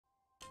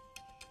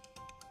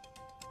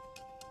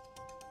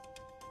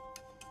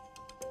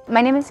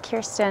My name is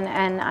Kirsten,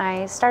 and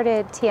I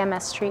started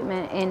TMS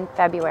treatment in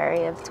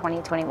February of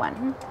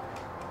 2021.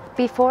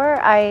 Before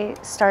I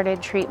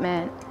started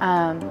treatment,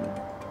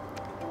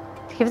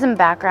 to give some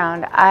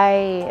background,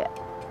 I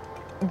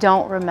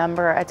don't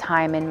remember a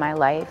time in my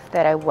life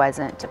that I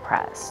wasn't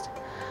depressed.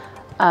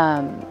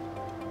 I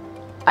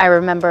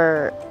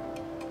remember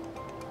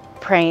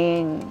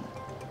praying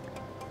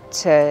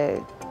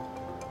to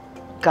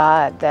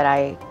God that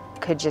I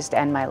could just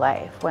end my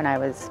life when I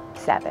was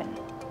 7.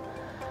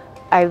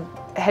 I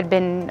had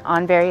been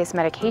on various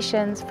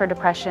medications for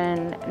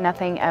depression.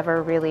 Nothing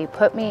ever really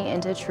put me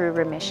into true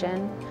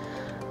remission.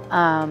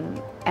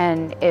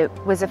 And it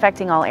was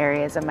affecting all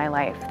areas of my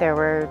life. There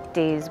were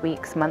days,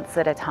 weeks, months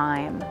at a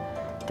time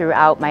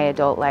throughout my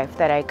adult life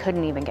that I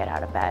couldn't even get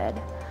out of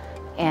bed.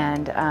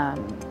 And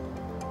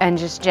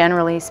just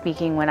generally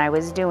speaking, when I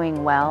was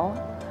doing well,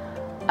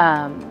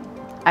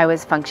 I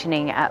was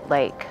functioning at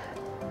like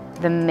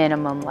the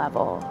minimum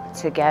level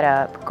to get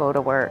up, go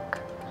to work,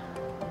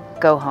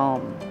 go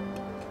home,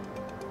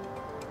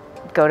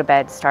 go to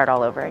bed, start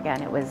all over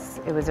again. It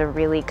was a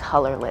really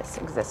colorless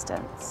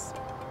existence.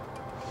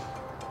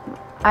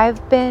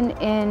 I've been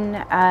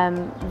in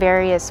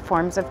various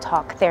forms of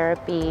talk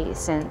therapy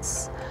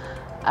since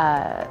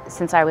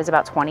I was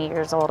about 20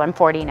 years old. I'm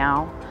 40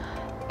 now,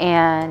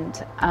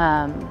 and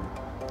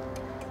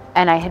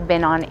I had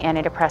been on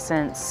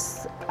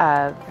antidepressants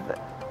of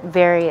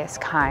various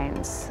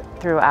kinds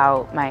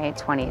throughout my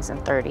 20s and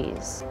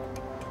 30s.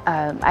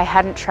 I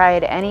hadn't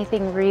tried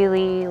anything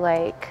really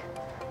like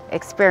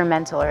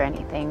experimental or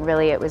anything.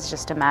 Really, it was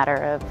just a matter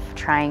of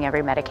trying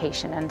every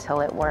medication until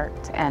it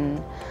worked.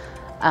 And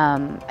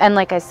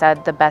like I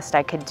said, the best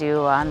I could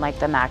do on like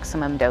the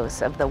maximum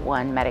dose of the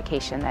one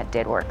medication that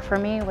did work for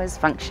me was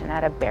function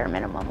at a bare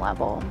minimum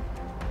level.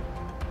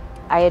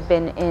 I had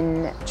been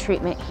in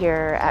treatment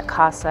here at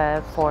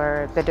Casa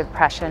for the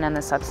depression and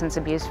the substance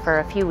abuse for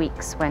a few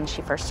weeks when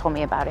she first told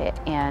me about it.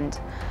 And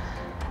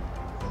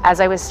as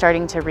I was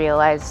starting to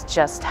realize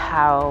just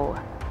how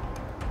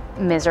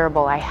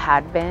miserable I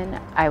had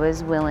been, I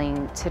was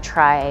willing to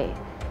try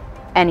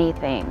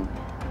anything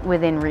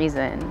within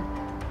reason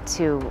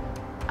to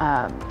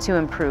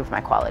improve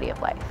my quality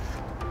of life.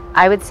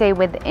 I would say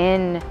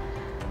within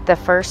the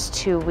first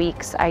 2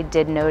 weeks, I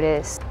did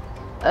notice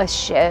a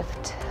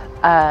shift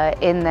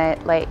in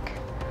that, like,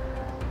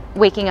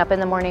 waking up in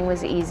the morning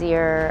was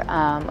easier.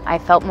 I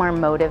felt more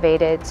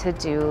motivated to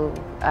do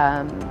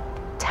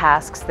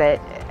tasks that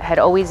had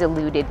always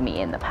eluded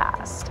me in the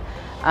past.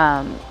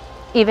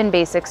 Even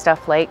basic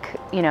stuff like,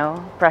 you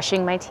know,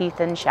 brushing my teeth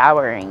and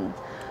showering.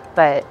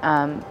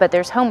 But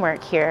there's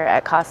homework here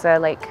at Casa.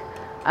 Like,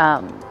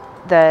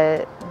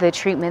 the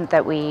treatment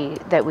that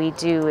we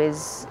do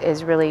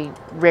is really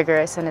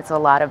rigorous, and it's a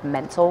lot of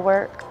mental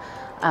work.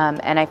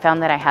 And I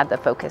found that I had the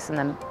focus and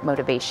the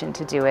motivation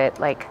to do it.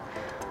 Like,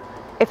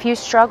 if you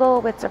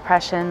struggle with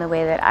depression the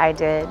way that I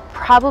did,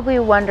 probably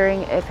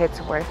wondering if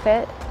it's worth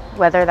it,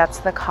 whether that's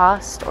the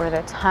cost or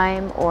the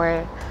time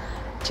or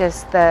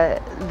just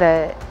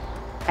the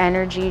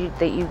energy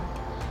that you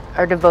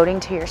are devoting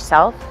to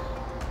yourself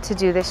to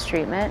do this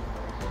treatment,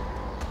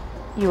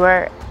 you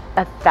are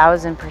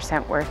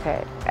 1,000% worth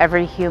it.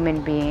 Every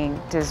human being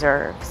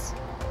deserves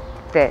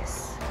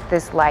this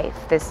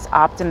life, this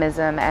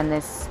optimism, and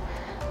this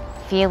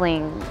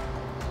feeling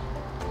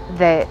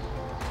that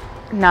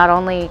not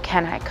only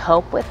can I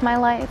cope with my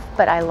life,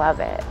 but I love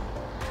it.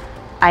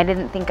 I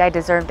didn't think I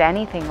deserved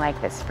anything like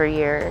this for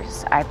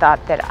years. I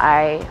thought that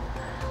I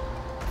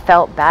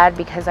felt bad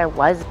because I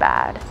was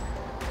bad.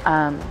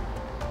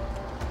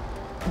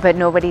 But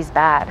nobody's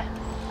bad,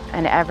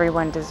 and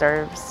everyone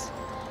deserves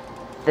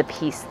the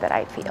peace that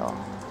I feel.